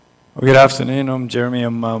Well, good afternoon. I'm Jeremy.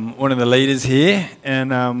 I'm one of the leaders here,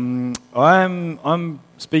 and I'm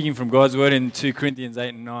speaking from God's word in 2 Corinthians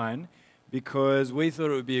 8 and 9 because we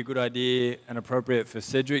thought it would be a good idea and appropriate for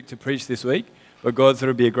Cedric to preach this week, but God thought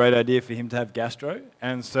it would be a great idea for him to have gastro,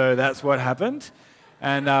 and so that's what happened.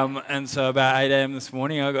 And so about 8 a.m. this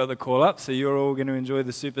morning, I got the call up. So you're all going to enjoy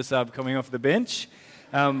the super sub coming off the bench,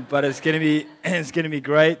 but it's going to be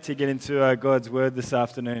great to get into God's word this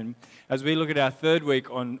afternoon as we look at our third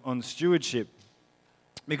week on stewardship.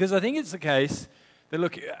 Because I think it's the case that,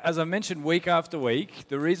 look, as I mentioned week after week,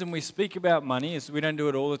 the reason we speak about money is we don't do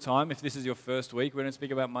it all the time. If this is your first week, we don't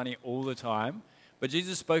speak about money all the time. But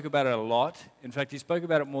Jesus spoke about it a lot. In fact, he spoke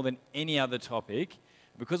about it more than any other topic.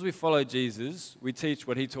 Because we follow Jesus, we teach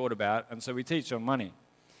what he taught about, and so we teach on money.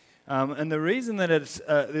 And the reason that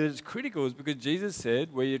it's critical is because Jesus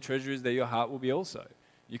said, where your treasure is, there your heart will be also.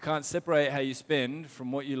 You can't separate how you spend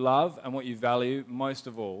from what you love and what you value most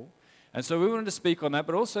of all. And so we wanted to speak on that,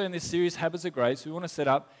 but also in this series, Habits of Grace, we want to set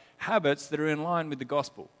up habits that are in line with the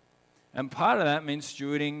gospel. And part of that means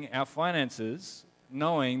stewarding our finances,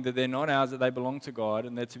 knowing that they're not ours, that they belong to God,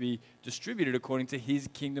 and they're to be distributed according to his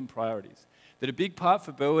kingdom priorities. That a big part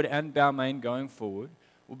for Burwood and Balmain going forward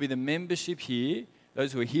will be the membership here,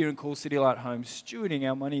 those who are here in Call City Light Home, stewarding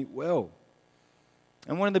our money well.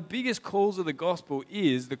 And one of the biggest calls of the gospel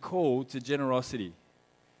is the call to generosity.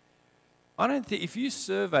 I don't think, if you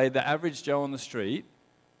survey the average Joe on the street,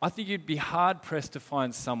 I think you'd be hard-pressed to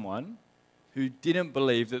find someone who didn't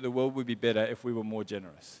believe that the world would be better if we were more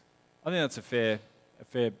generous. I think that's a fair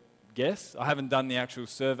guess. I haven't done the actual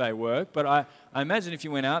survey work, but I imagine if you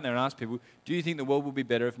went out there and asked people, do you think the world would be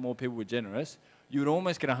better if more people were generous? You would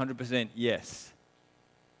almost get 100% yes.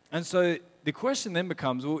 And so the question then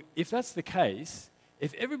becomes, well, if that's the case,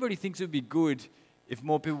 if everybody thinks it would be good if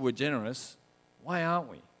more people were generous, why aren't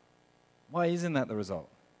we? Why isn't that the result?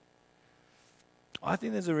 I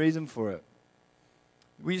think there's a reason for it.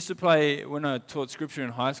 We used to play, when I taught scripture in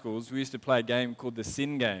high schools, we used to play a game called the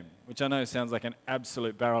Sin Game, which I know sounds like an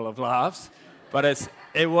absolute barrel of laughs, but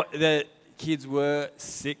the kids were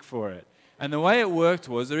sick for it. And the way it worked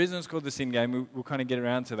was, the reason it's called the Sin Game, we'll kind of get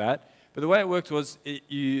around to that, but the way it worked was,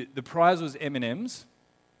 the prize was M&Ms,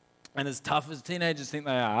 and as tough as teenagers think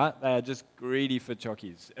they are just greedy for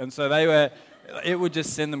chockies. And so it would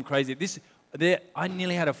just send them crazy. I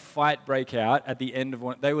nearly had a fight break out at the end of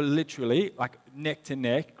one. They were literally like neck to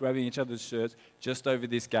neck, grabbing each other's shirts just over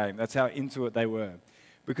this game. That's how into it they were.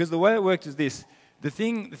 Because the way it worked is this. The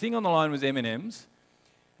thing on the line was M&Ms,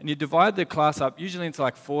 and you divide the class up usually into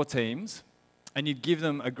like 4 teams, and you'd give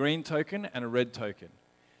them a green token and a red token.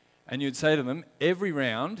 And you'd say to them, every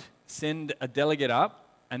round, send a delegate up,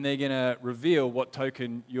 and they're going to reveal what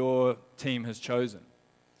token your team has chosen.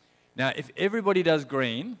 Now, if everybody does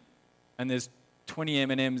green, and there's 20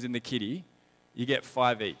 M&Ms in the kitty, you get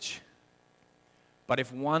 5 each. But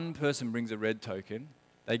if one person brings a red token,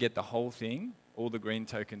 they get the whole thing. All the green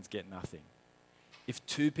tokens get nothing. If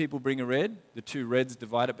 2 people bring a red, the 2 reds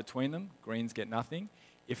divide it between them, greens get nothing.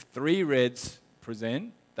 If 3 reds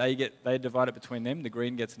present, they divide it between them, the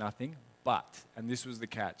green gets nothing. But, and this was the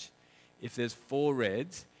catch, if there's 4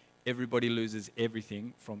 reds, everybody loses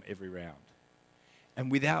everything from every round.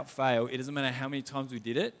 And without fail, it doesn't matter how many times we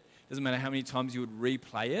did it, doesn't matter how many times you would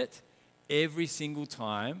replay it, every single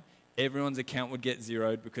time, everyone's account would get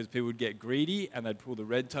zeroed because people would get greedy and they'd pull the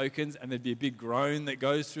red tokens and there'd be a big groan that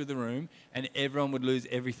goes through the room and everyone would lose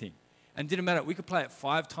everything. And it didn't matter, we could play it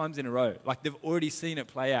 5 times in a row. Like they've already seen it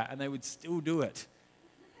play out and they would still do it.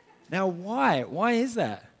 Now why? Why is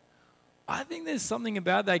that? I think there's something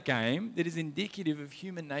about that game that is indicative of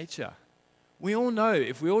human nature. We all know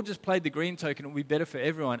if we all just played the green token, it would be better for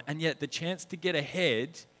everyone. And yet the chance to get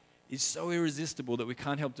ahead is so irresistible that we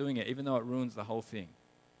can't help doing it, even though it ruins the whole thing.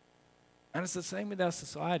 And it's the same with our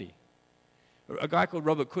society. A guy called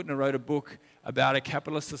Robert Kuttner wrote a book about a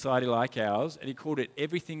capitalist society like ours, and he called it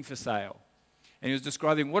Everything for Sale. And he was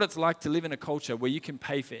describing what it's like to live in a culture where you can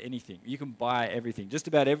pay for anything. You can buy everything. Just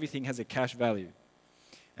about everything has a cash value.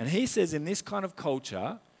 And he says in this kind of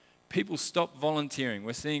culture, people stop volunteering.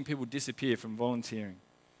 We're seeing people disappear from volunteering.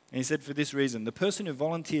 And he said for this reason, the person who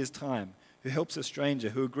volunteers time, who helps a stranger,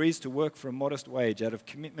 who agrees to work for a modest wage out of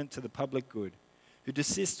commitment to the public good, who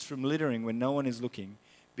desists from littering when no one is looking,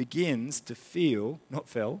 begins to feel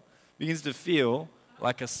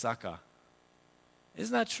like a sucker.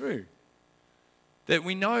 Isn't that true? That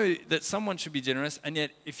we know that someone should be generous, and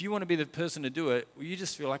yet if you want to be the person to do it, well, you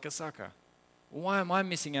just feel like a sucker. Why am I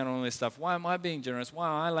missing out on all this stuff? Why am I being generous? Why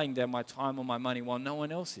am I laying down my time or my money while no one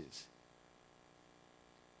else is?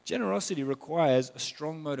 Generosity requires a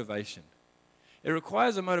strong motivation. It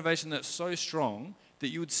requires a motivation that's so strong that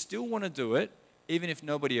you would still want to do it even if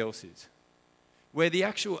nobody else is. Where the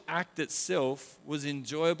actual act itself was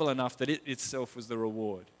enjoyable enough that it itself was the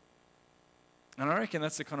reward. And I reckon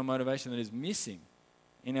that's the kind of motivation that is missing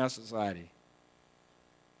in our society.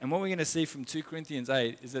 And what we're going to see from 2 Corinthians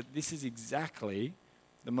 8 is that this is exactly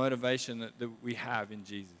the motivation that we have in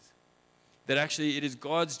Jesus. That actually it is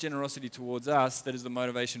God's generosity towards us that is the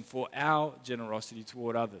motivation for our generosity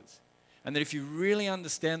toward others. And that if you really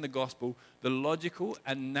understand the gospel, the logical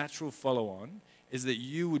and natural follow-on is that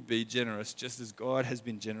you would be generous just as God has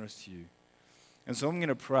been generous to you. And so I'm going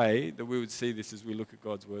to pray that we would see this as we look at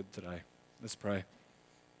God's word today. Let's pray.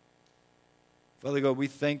 Father God, we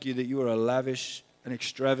thank you that you are a lavish and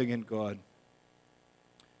extravagant God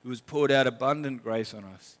who has poured out abundant grace on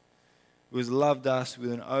us, who has loved us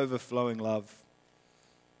with an overflowing love,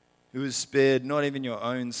 who has spared not even your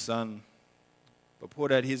own Son, but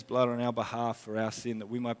poured out his blood on our behalf for our sin that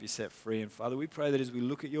we might be set free. And Father, we pray that as we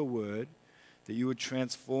look at your word, that you would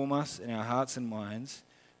transform us in our hearts and minds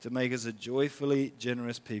to make us a joyfully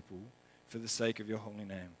generous people for the sake of your holy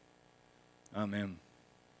name. Amen.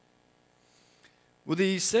 Well,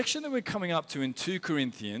 the section that we're coming up to in 2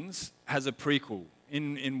 Corinthians has a prequel.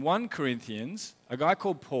 In 1 Corinthians, a guy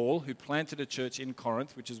called Paul, who planted a church in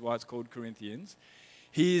Corinth, which is why it's called Corinthians,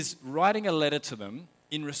 he is writing a letter to them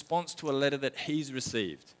in response to a letter that he's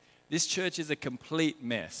received. This church is a complete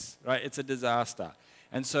mess, right? It's a disaster.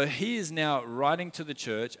 And so he is now writing to the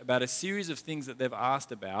church about a series of things that they've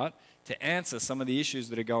asked about to answer some of the issues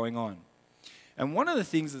that are going on. And one of the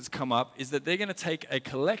things that's come up is that they're going to take a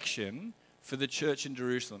collection for the church in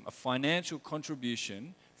Jerusalem, a financial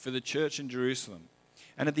contribution for the church in Jerusalem.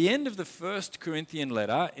 And at the end of the first Corinthian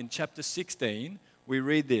letter, in chapter 16, we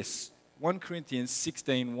read this, 1 Corinthians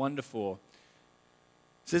 16, 1-4. It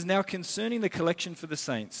says, "Now concerning the collection for the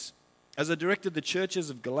saints, as I directed the churches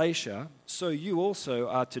of Galatia, so you also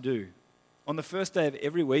are to do. On the first day of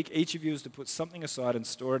every week, each of you is to put something aside and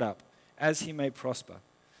store it up, as he may prosper,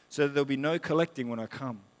 so that there will be no collecting when I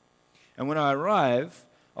come. And when I arrive,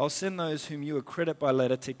 I'll send those whom you accredit by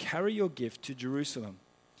letter to carry your gift to Jerusalem.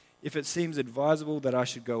 If it seems advisable that I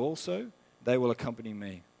should go also, they will accompany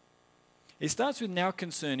me." He starts with "now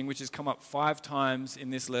concerning," which has come up 5 times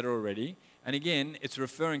in this letter already. And again, it's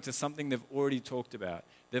referring to something they've already talked about.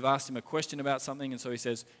 They've asked him a question about something, and so he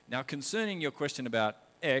says, "Now concerning your question about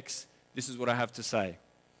X, this is what I have to say."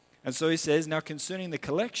 And so he says, "Now concerning the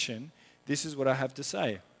collection, this is what I have to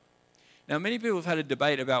say." Now, many people have had a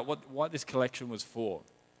debate about what this collection was for.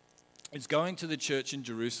 It's going to the church in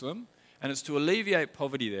Jerusalem, and it's to alleviate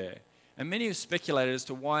poverty there. And many have speculated as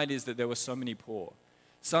to why it is that there were so many poor.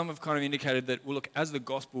 Some have kind of indicated that, well, look, as the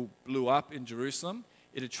gospel blew up in Jerusalem,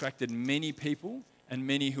 it attracted many people and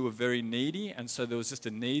many who were very needy, and so there was just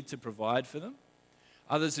a need to provide for them.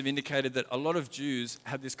 Others have indicated that a lot of Jews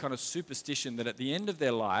had this kind of superstition that at the end of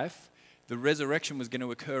their life, the resurrection was going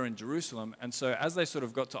to occur in Jerusalem, and so as they sort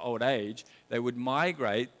of got to old age, they would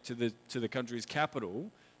migrate to the country's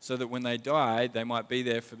capital so that when they died, they might be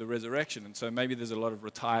there for the resurrection. And so maybe there's a lot of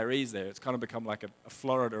retirees there. It's kind of become like a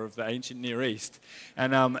Florida of the ancient Near East.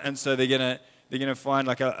 And so they're gonna find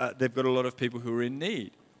they've got a lot of people who are in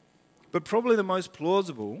need. But probably the most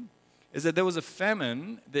plausible is that there was a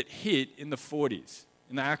famine that hit in the 40s,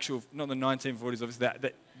 in the actual, not the 1940s,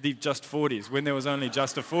 obviously, the just 40s, when there was only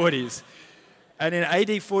just a 40s. And in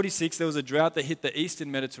AD 46, there was a drought that hit the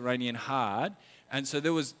eastern Mediterranean hard, and so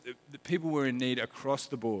the people were in need across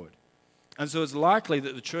the board. And so it's likely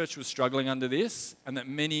that the church was struggling under this, and that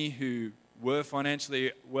many who were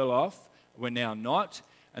financially well off were now not,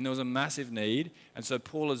 and there was a massive need. And so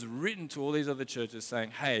Paul has written to all these other churches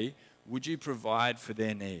saying, hey, would you provide for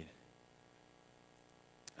their need?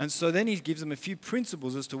 And so then he gives them a few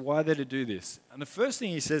principles as to why they're to do this. And the first thing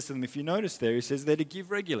he says to them, if you notice there, he says they're to give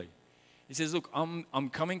regularly. He says, look, I'm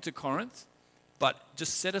coming to Corinth, but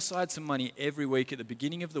just set aside some money every week at the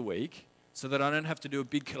beginning of the week so that I don't have to do a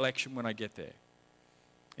big collection when I get there.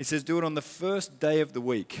 He says, do it on the first day of the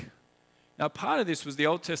week. Now, part of this was the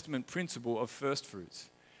Old Testament principle of first fruits,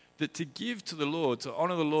 that to give to the Lord, to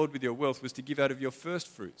honor the Lord with your wealth, was to give out of your first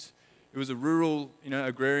fruits. It was a rural,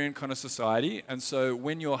 agrarian kind of society, and so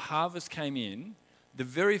when your harvest came in, the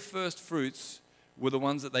very first fruits were the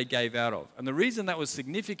ones that they gave out of. And the reason that was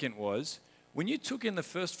significant was, when you took in the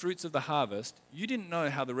first fruits of the harvest, you didn't know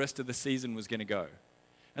how the rest of the season was going to go.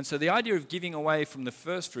 And so the idea of giving away from the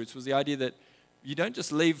first fruits was the idea that you don't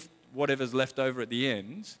just leave whatever's left over at the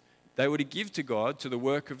end. They were to give to God, to the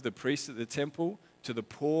work of the priests at the temple, to the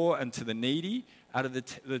poor and to the needy, out of the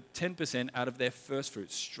 10% out of their first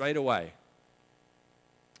fruits, straight away.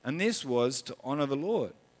 And this was to honor the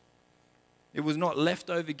Lord. It was not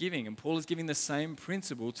leftover giving. And Paul is giving the same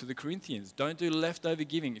principle to the Corinthians. Don't do leftover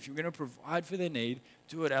giving. If you're going to provide for their need,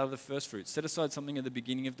 do it out of the first fruits. Set aside something at the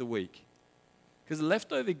beginning of the week. Because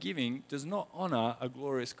leftover giving does not honor a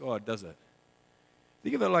glorious God, does it?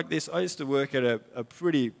 Think of it like this. I used to work at a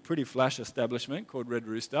pretty flash establishment called Red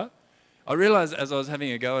Rooster. I realized as I was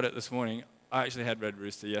having a go at it this morning, I actually had Red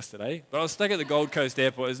Rooster yesterday, but I was stuck at the Gold Coast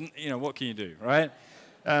airport. What can you do, right?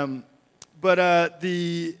 One of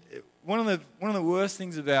the worst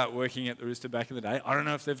things about working at the Rooster back in the day, I don't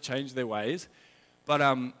know if they've changed their ways, but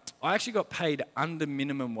I actually got paid under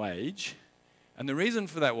minimum wage, and the reason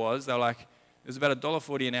for that was they were like, it was about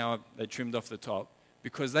 $1.40 an hour they trimmed off the top,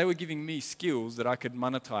 because they were giving me skills that I could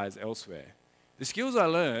monetize elsewhere. The skills I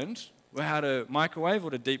learned were how to microwave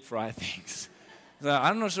or to deep fry things. So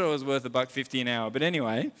I'm not sure it was worth $1.50 an hour, but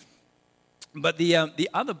anyway. But the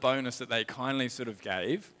other bonus that they kindly sort of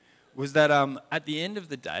gave was that at the end of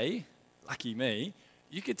the day, lucky me,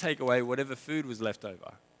 you could take away whatever food was left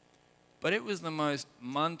over. But it was the most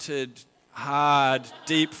munted, hard,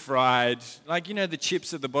 deep fried, like the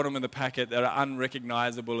chips at the bottom of the packet that are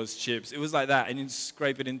unrecognizable as chips. It was like that, and you'd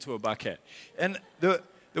scrape it into a bucket. And the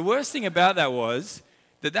worst thing about that was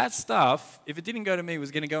that stuff, if it didn't go to me,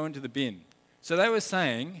 was going to go into the bin. So they were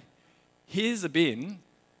saying, here's a bin,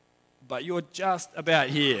 but you're just about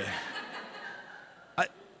here.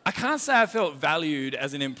 I can't say I felt valued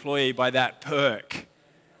as an employee by that perk.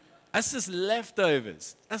 That's just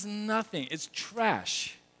leftovers. That's nothing. It's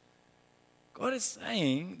trash. God is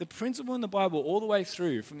saying the principle in the Bible all the way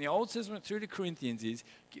through, from the Old Testament through to Corinthians, is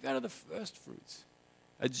give out of the first fruits.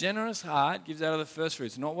 A generous heart gives out of the first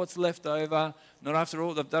fruits, not what's left over, not after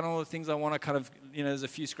all, I've done all the things I want to kind of, there's a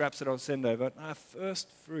few scraps that I'll send over. No, first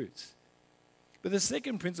fruits. But the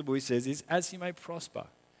second principle, he says, is as you may prosper.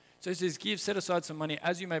 So he says, set aside some money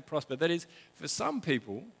as you may prosper. That is, for some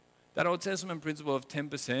people, that Old Testament principle of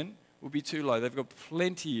 10% will be too low. They've got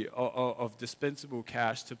plenty of dispensable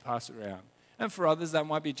cash to pass around. And for others, that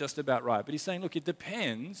might be just about right. But he's saying, look, it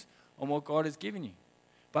depends on what God has given you.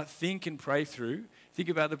 But think and pray through. Think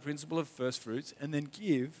about the principle of first fruits and then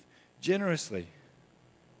give generously.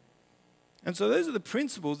 And so those are the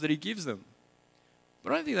principles that he gives them.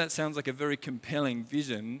 But I don't think that sounds like a very compelling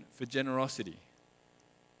vision for generosity.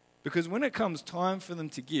 Because when it comes time for them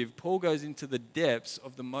to give, Paul goes into the depths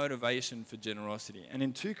of the motivation for generosity. And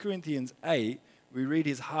in 2 Corinthians 8, we read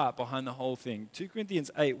his heart behind the whole thing. 2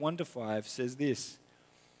 Corinthians 8, 1-5 says this.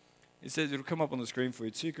 It says, it'll come up on the screen for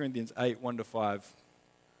you. 2 Corinthians 8, 1-5.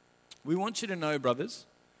 We want you to know, brothers,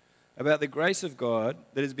 about the grace of God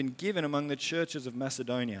that has been given among the churches of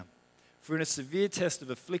Macedonia. For in a severe test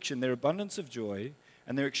of affliction, their abundance of joy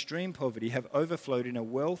and their extreme poverty have overflowed in a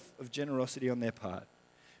wealth of generosity on their part.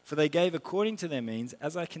 For they gave according to their means,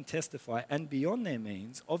 as I can testify, and beyond their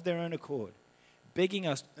means, of their own accord, begging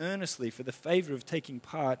us earnestly for the favor of taking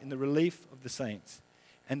part in the relief of the saints.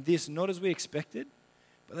 And this not as we expected,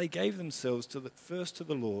 but they gave themselves first to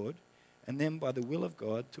the Lord, and then by the will of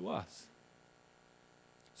God to us.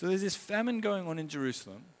 So there's this famine going on in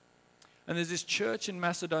Jerusalem, and there's this church in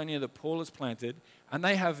Macedonia that Paul has planted, and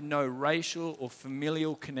they have no racial or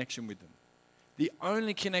familial connection with them. The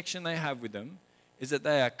only connection they have with them is that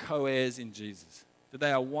they are co-heirs in Jesus, that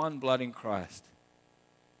they are one blood in Christ.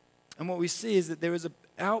 And what we see is that there is an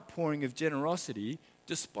outpouring of generosity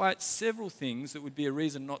despite several things that would be a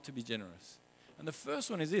reason not to be generous. And the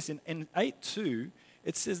first one is this. In 8:2,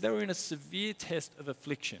 it says they were in a severe test of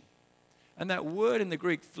affliction. And that word in the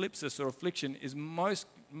Greek, thlipsis, or affliction, is most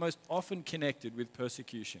often connected with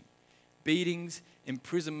persecution. Beatings,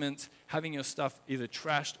 imprisonments, having your stuff either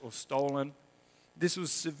trashed or stolen. This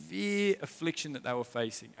was severe affliction that they were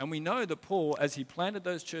facing. And we know that Paul, as he planted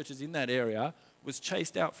those churches in that area, was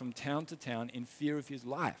chased out from town to town in fear of his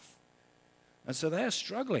life. And so they are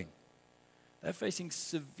struggling. They're facing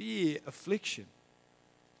severe affliction.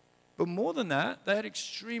 But more than that, they had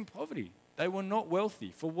extreme poverty. They were not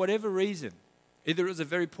wealthy for whatever reason. Either it was a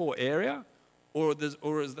very poor area, or it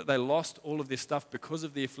was that they lost all of this stuff because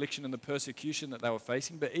of the affliction and the persecution that they were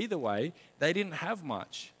facing. But either way, they didn't have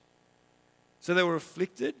much. So they were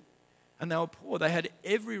afflicted and they were poor. They had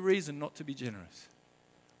every reason not to be generous.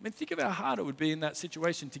 I mean, think of how hard it would be in that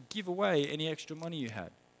situation to give away any extra money you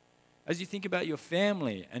had. As you think about your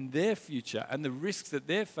family and their future and the risks that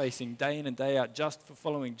they're facing day in and day out just for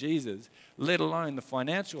following Jesus, let alone the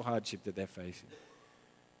financial hardship that they're facing.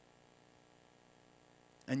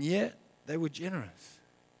 And yet, they were generous.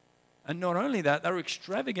 And not only that, they were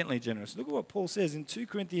extravagantly generous. Look at what Paul says in 2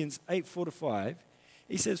 Corinthians 8, 4-5.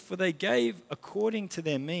 He says, for they gave according to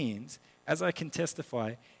their means, as I can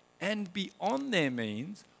testify, and beyond their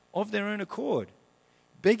means, of their own accord,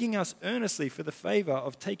 begging us earnestly for the favor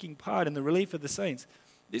of taking part in the relief of the saints.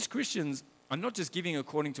 These Christians are not just giving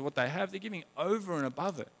according to what they have, they're giving over and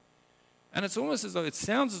above it. And it's almost as though, it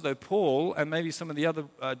sounds as though Paul and maybe some of the other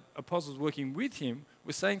apostles working with him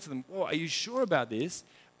were saying to them, "Oh, are you sure about this?"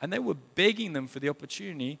 And they were begging them for the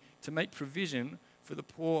opportunity to make provision for the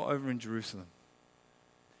poor over in Jerusalem.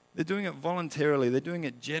 They're doing it voluntarily. They're doing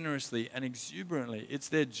it generously and exuberantly. It's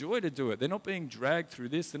their joy to do it. They're not being dragged through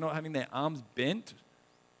this. They're not having their arms bent.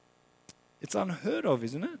 It's unheard of,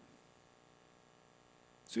 isn't it?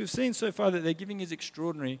 So we've seen so far that their giving is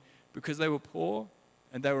extraordinary because they were poor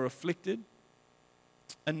and they were afflicted.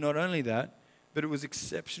 And not only that, but it was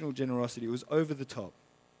exceptional generosity. It was over the top.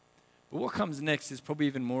 But what comes next is probably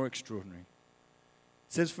even more extraordinary.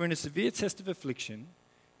 It says, "For in a severe test of affliction,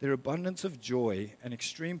 their abundance of joy and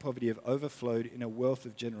extreme poverty have overflowed in a wealth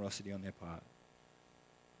of generosity on their part."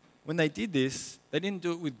 When they did this, they didn't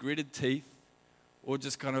do it with gritted teeth or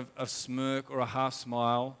just kind of a smirk or a half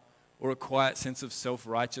smile or a quiet sense of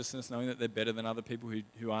self-righteousness, knowing that they're better than other people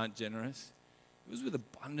who aren't generous. It was with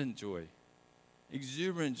abundant joy,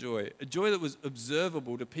 exuberant joy, a joy that was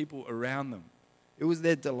observable to people around them. It was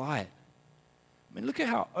their delight. I mean, look at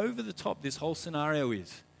how over the top this whole scenario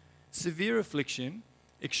is. Severe affliction,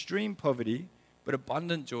 extreme poverty, but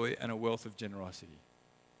abundant joy and a wealth of generosity.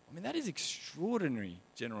 I mean, that is extraordinary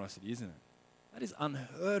generosity, isn't it? That is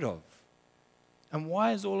unheard of. And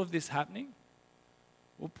why is all of this happening?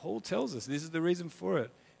 Well, Paul tells us this is the reason for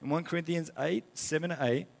it. In 1 Corinthians 8,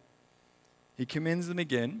 7-8, he commends them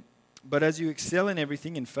again. "But as you excel in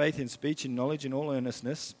everything, in faith, in speech, in knowledge, in all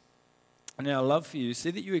earnestness, and in our love for you,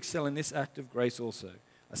 see that you excel in this act of grace also.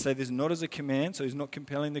 I say this not as a command," so he's not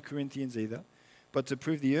compelling the Corinthians either, "but to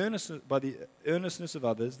prove by the earnestness of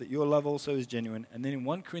others that your love also is genuine." And then in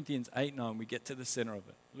 1 Corinthians 8, 9, we get to the center of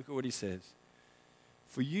it. Look at what he says.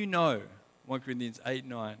 "For you know," 1 Corinthians 8,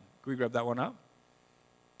 9. Can we grab that one up?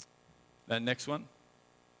 That next one?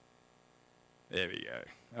 There we go.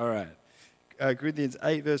 All right. Corinthians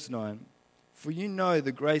 8, verse 9. "For you know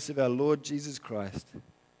the grace of our Lord Jesus Christ,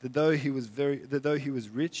 that though he was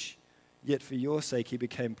rich, yet for your sake he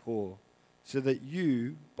became poor, so that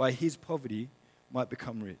you, by his poverty, might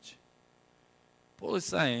become rich." Paul is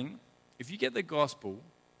saying, if you get the gospel,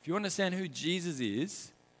 if you understand who Jesus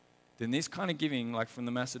is, then this kind of giving, like from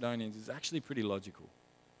the Macedonians, is actually pretty logical.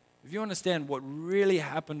 If you understand what really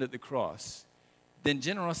happened at the cross, then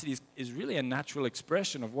generosity is really a natural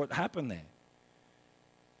expression of what happened there.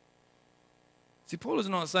 See, Paul is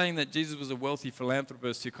not saying that Jesus was a wealthy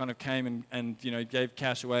philanthropist who kind of came and gave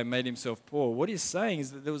cash away and made himself poor. What he's saying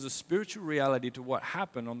is that there was a spiritual reality to what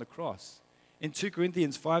happened on the cross. In 2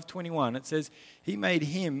 Corinthians 5:21, it says, "He made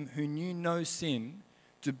him who knew no sin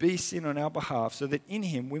to be sin on our behalf, so that in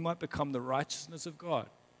him we might become the righteousness of God."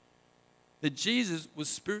 That Jesus was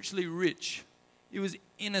spiritually rich. He was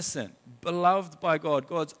innocent, beloved by God,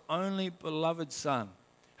 God's only beloved Son,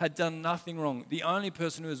 had done nothing wrong. The only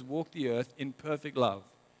person who has walked the earth in perfect love.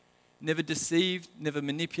 Never deceived, never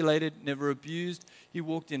manipulated, never abused. He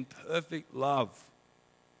walked in perfect love.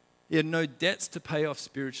 He had no debts to pay off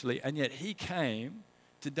spiritually, and yet he came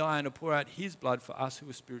to die and to pour out his blood for us who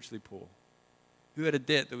were spiritually poor, who had a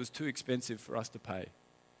debt that was too expensive for us to pay,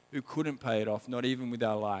 who couldn't pay it off, not even with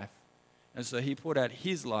our life. And so he poured out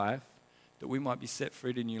his life that we might be set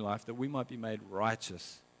free to new life, that we might be made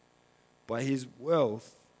righteous. By his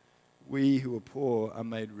wealth, we who are poor are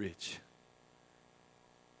made rich.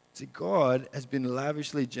 See, God has been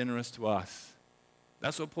lavishly generous to us.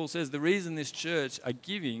 That's what Paul says. The reason this church are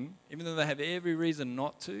giving, even though they have every reason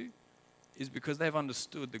not to, is because they've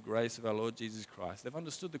understood the grace of our Lord Jesus Christ. They've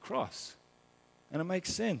understood the cross. And it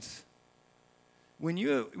makes sense. When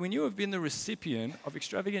you have been the recipient of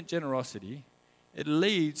extravagant generosity, it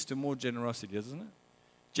leads to more generosity, doesn't it?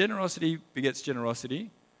 Generosity begets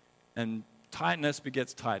generosity, and tightness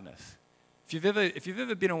begets tightness. If you've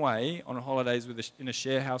ever been away on holidays in a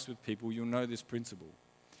share house with people, you'll know this principle.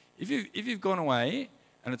 If you've gone away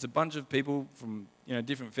and it's a bunch of people from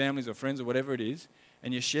different families or friends or whatever it is,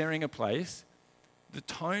 and you're sharing a place, the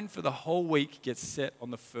tone for the whole week gets set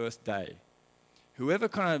on the first day. Whoever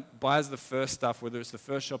kind of buys the first stuff, whether it's the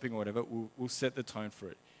first shopping or whatever, will set the tone for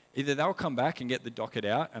it. Either they'll come back and get the docket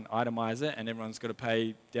out and itemize it, and everyone's got to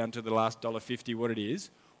pay down to the last $1.50 what it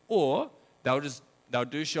is, or they'll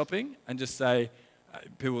do shopping and just say,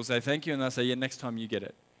 people will say thank you, and they'll say, yeah, next time you get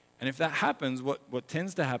it. And if that happens, what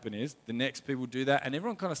tends to happen is the next people do that, and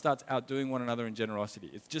everyone kind of starts outdoing one another in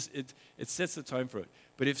generosity. It sets the tone for it.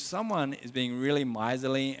 But if someone is being really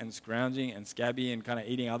miserly and scrounging and scabby and kind of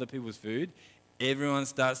eating other people's food, everyone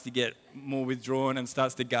starts to get more withdrawn and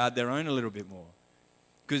starts to guard their own a little bit more.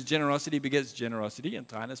 Because generosity begets generosity and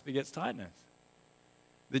tightness begets tightness.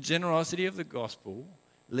 The generosity of the gospel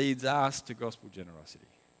leads us to gospel generosity.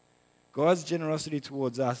 God's generosity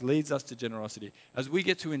towards us leads us to generosity. As we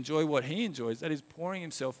get to enjoy what he enjoys, that is pouring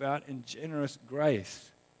himself out in generous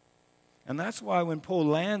grace. And that's why when Paul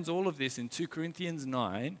lands all of this in 2 Corinthians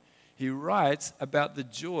 9, he writes about the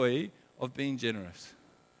joy of being generous.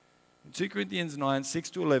 In 2 Corinthians 9, 6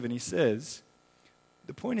 to 11, he says,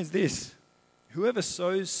 the point is this: whoever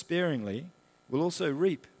sows sparingly will also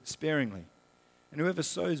reap sparingly, and whoever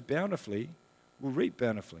sows bountifully will reap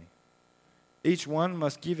bountifully. Each one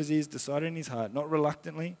must give as he has decided in his heart, not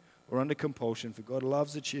reluctantly or under compulsion, for God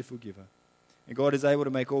loves a cheerful giver. And God is able to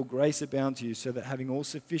make all grace abound to you, so that having all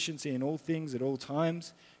sufficiency in all things at all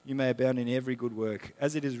times, you may abound in every good work.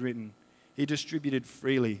 As it is written, he distributed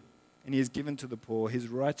freely, and he has given to the poor. His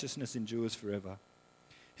righteousness endures forever.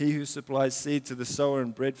 He who supplies seed to the sower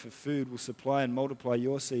and bread for food will supply and multiply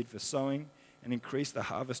your seed for sowing and increase the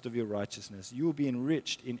harvest of your righteousness. You will be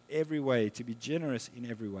enriched in every way, to be generous in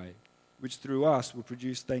every way, which through us will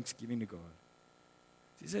produce thanksgiving to God.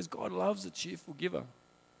 He says God loves a cheerful giver,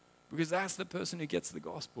 because that's the person who gets the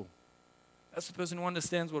gospel. That's the person who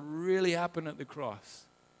understands what really happened at the cross.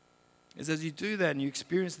 Is as you do that and you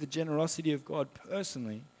experience the generosity of God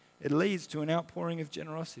personally, it leads to an outpouring of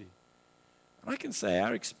generosity. And I can say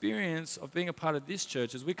our experience of being a part of this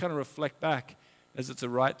church, as we kind of reflect back, as it's the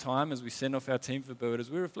right time, as we send off our team for Bird,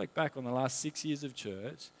 as we reflect back on the last 6 years of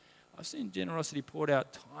church, I've seen generosity poured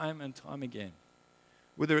out time and time again.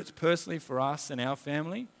 Whether it's personally for us and our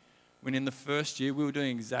family, when in the first year we were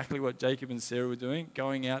doing exactly what Jacob and Sarah were doing,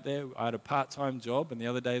 going out there. I had a part-time job and the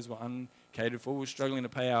other days were uncatered for. We were struggling to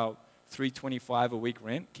pay our $3.25 a week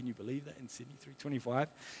rent. Can you believe that in Sydney, $3.25?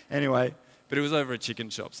 Anyway, but it was over a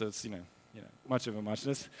chicken shop, so it's, much of a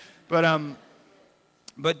muchness.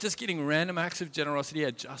 But just getting random acts of generosity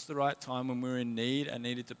at just the right time when we were in need and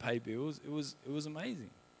needed to pay bills, it was amazing.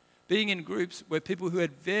 Being in groups where people who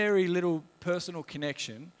had very little personal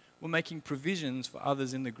connection were making provisions for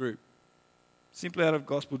others in the group, simply out of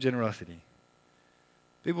gospel generosity.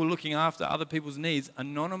 People looking after other people's needs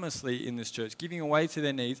anonymously in this church, giving away to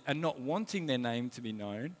their needs and not wanting their name to be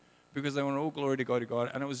known because they want all glory to go to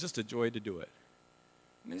God, and it was just a joy to do it.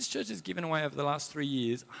 This church has given away over the last 3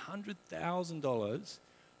 years $100,000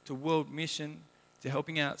 to World Mission, to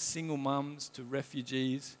helping out single mums, to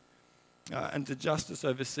refugees, and to justice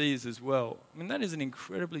overseas as well. That is an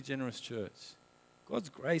incredibly generous church. God's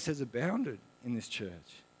grace has abounded in this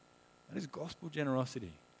church. That is gospel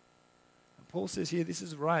generosity. And Paul says here, this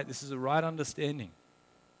is right. This is a right understanding.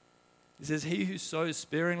 He says, he who sows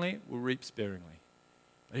sparingly will reap sparingly.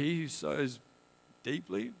 But he who sows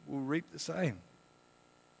deeply will reap the same.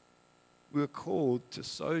 We are called to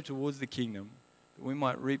sow towards the kingdom that we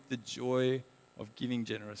might reap the joy of giving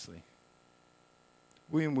generously.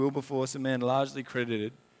 William Wilberforce, a man largely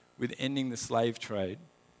credited with ending the slave trade,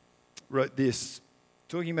 wrote this,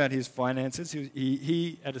 talking about his finances.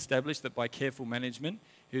 He had established that by careful management,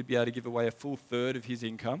 he would be able to give away a full third of his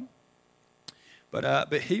income.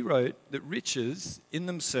 But he wrote that riches in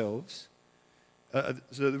themselves,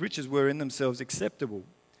 so the riches were in themselves acceptable,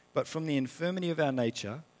 but from the infirmity of our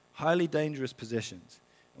nature, highly dangerous possessions,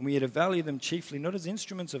 and we are to value them chiefly not as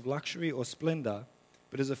instruments of luxury or splendor,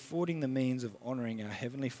 but as affording the means of honoring our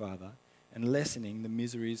Heavenly Father and lessening the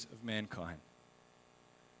miseries of mankind.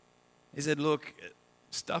 He said, look,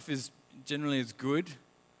 stuff is generally as good,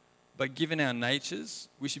 but given our natures,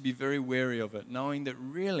 we should be very wary of it, knowing that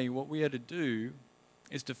really what we are to do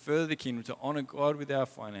is to further the kingdom, to honor God with our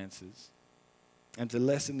finances, and to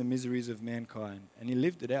lessen the miseries of mankind. And he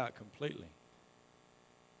lived it out completely.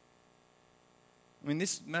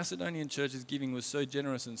 This Macedonian church's giving was so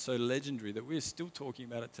generous and so legendary that we're still talking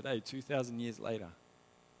about it today, 2,000 years later.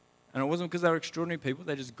 And it wasn't because they were extraordinary people,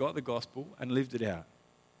 they just got the gospel and lived it out.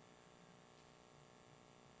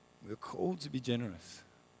 We're called to be generous.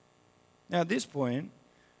 Now at this point,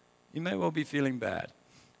 you may well be feeling bad.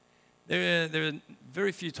 There are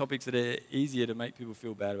very few topics that are easier to make people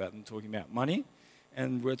feel bad about than talking about money,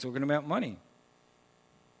 and we're talking about money.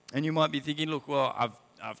 And you might be thinking, look, well,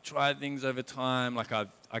 I've tried things over time, like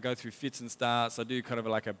I go through fits and starts, I do kind of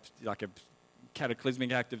like a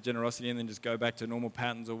cataclysmic act of generosity and then just go back to normal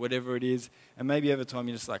patterns or whatever it is, and maybe over time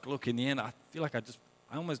you're just like, look, in the end, I feel like I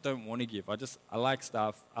almost don't want to give. I like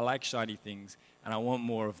stuff, I like shiny things, and I want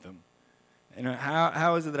more of them.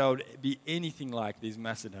 How is it that I would be anything like these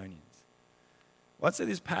Macedonians? Well, I'd say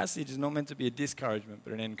this passage is not meant to be a discouragement,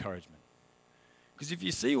 but an encouragement. Because if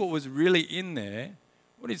you see what was really in there,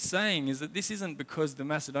 what it's saying is that this isn't because the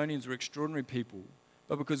Macedonians were extraordinary people,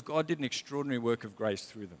 but because God did an extraordinary work of grace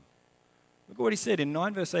through them. Look at what he said in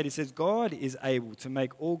 9 verse 8. He says, God is able to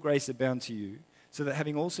make all grace abound to you, so that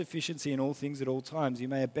having all sufficiency in all things at all times, you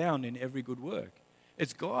may abound in every good work.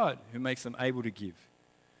 It's God who makes them able to give.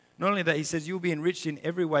 Not only that, he says, you'll be enriched in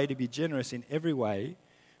every way to be generous in every way,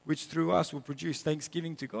 which through us will produce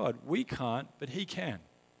thanksgiving to God. We can't, but he can.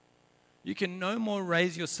 You can no more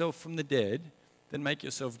raise yourself from the dead than make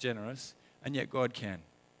yourself generous, and yet God can.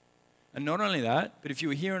 And not only that, but if you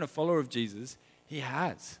were here and a follower of Jesus, he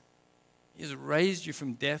has. He has raised you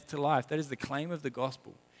from death to life. That is the claim of the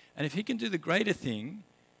gospel. And if he can do the greater thing,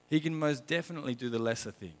 he can most definitely do the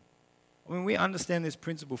lesser thing. I mean, we understand this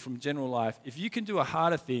principle from general life. If you can do a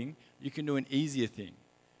harder thing, you can do an easier thing.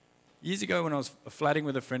 Years ago when I was flatting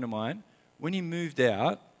with a friend of mine, when he moved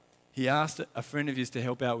out, he asked a friend of his to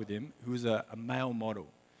help out with him, who was a male model.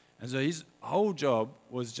 And so his whole job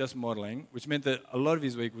was just modeling, which meant that a lot of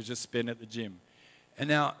his week was just spent at the gym. And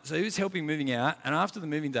now, so he was helping moving out, and after the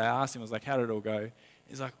moving day, I asked him, I was like, how did it all go?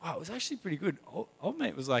 He's like, oh, it was actually pretty good. Old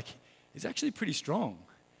mate was like, he's actually pretty strong.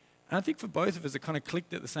 And I think for both of us, it kind of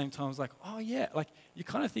clicked at the same time. I was like, oh yeah, like you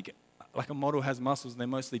kind of think like a model has muscles and they're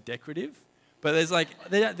mostly decorative, but there's like,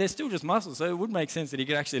 they're still just muscles, so it would make sense that he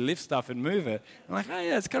could actually lift stuff and move it. I'm like, oh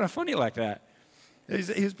yeah, it's kind of funny like that. He was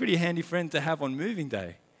a pretty handy friend to have on moving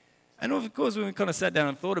day. And of course, when we kind of sat down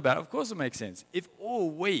and thought about it, of course it makes sense. If all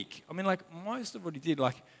week, I mean, like most of what he did,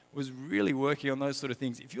 like was really working on those sort of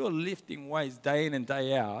things. If you're lifting weights day in and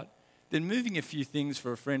day out, then moving a few things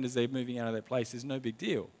for a friend as they're moving out of their place is no big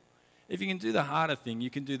deal. If you can do the harder thing, you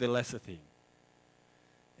can do the lesser thing.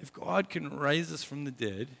 If God can raise us from the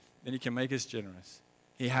dead, then he can make us generous.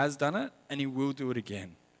 He has done it, and he will do it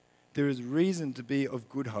again. There is reason to be of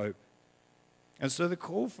good hope. And so the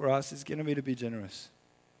call for us is going to be to be generous.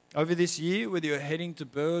 Over this year, whether you're heading to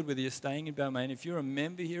Burwood, whether you're staying in Balmain, if you're a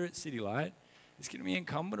member here at City Light, it's going to be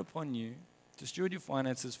incumbent upon you to steward your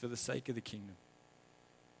finances for the sake of the kingdom.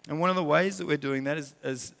 And one of the ways that we're doing that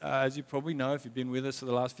is, as you probably know, if you've been with us for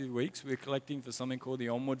the last few weeks, we're collecting for something called the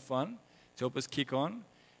Onward Fund to help us kick on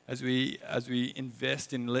as we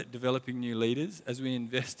invest in developing new leaders, as we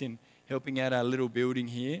invest in helping out our little building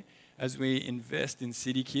here, as we invest in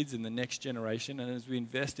City Kids in the next generation, and as we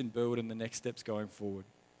invest in Burwood and the next steps going forward.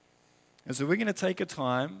 And so we're going to take a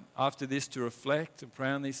time after this to reflect and pray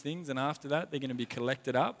on these things, and after that they're going to be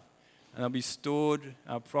collected up and they'll be stored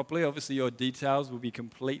properly. Obviously your details will be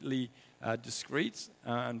completely discreet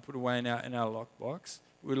and put away in our lockbox.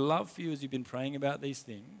 We'd love for you, as you've been praying about these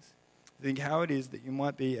things, to think how it is that you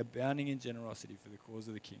might be abounding in generosity for the cause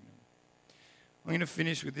of the kingdom. I'm going to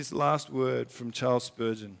finish with this last word from Charles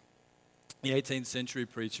Spurgeon, the 18th century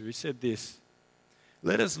preacher. He said this: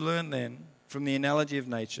 "Let us learn then from the analogy of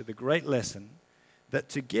nature the great lesson that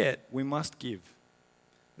to get we must give,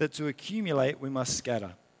 that to accumulate we must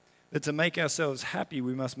scatter, that to make ourselves happy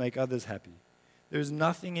we must make others happy. There is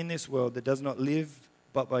nothing in this world that does not live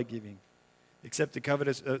but by giving, except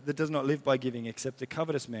that does not live by giving except a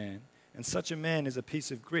covetous man, and such a man is a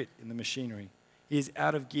piece of grit in the machinery. He is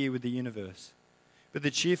out of gear with the universe. But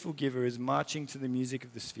the cheerful giver is marching to the music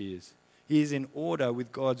of the spheres. He is in order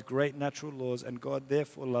with God's great natural laws, and God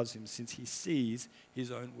therefore loves him, since he sees his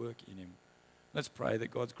own work in him." Let's pray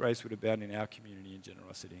that God's grace would abound in our community in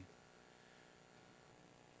generosity.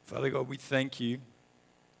 Father God, we thank you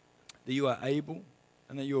that you are able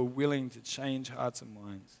and that you are willing to change hearts and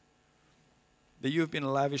minds. That you have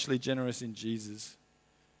been lavishly generous in Jesus.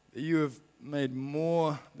 That you have made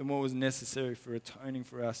more than what was necessary for atoning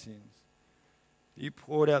for our sins. That you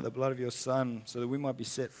poured out the blood of your Son so that we might be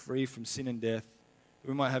set free from sin and death. That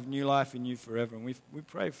we might have new life in you forever. And we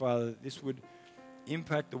pray, Father, that this would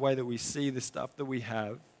impact the way that we see the stuff that we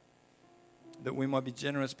have. That we might be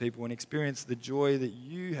generous people and experience the joy that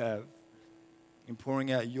you have in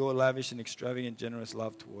pouring out your lavish and extravagant generous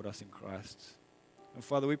love toward us in Christ. And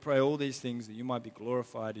Father, we pray all these things that you might be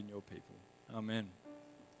glorified in your people. Amen.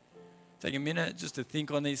 Take a minute just to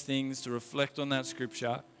think on these things, to reflect on that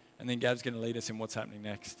scripture, and then Gab's going to lead us in what's happening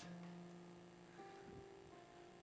next.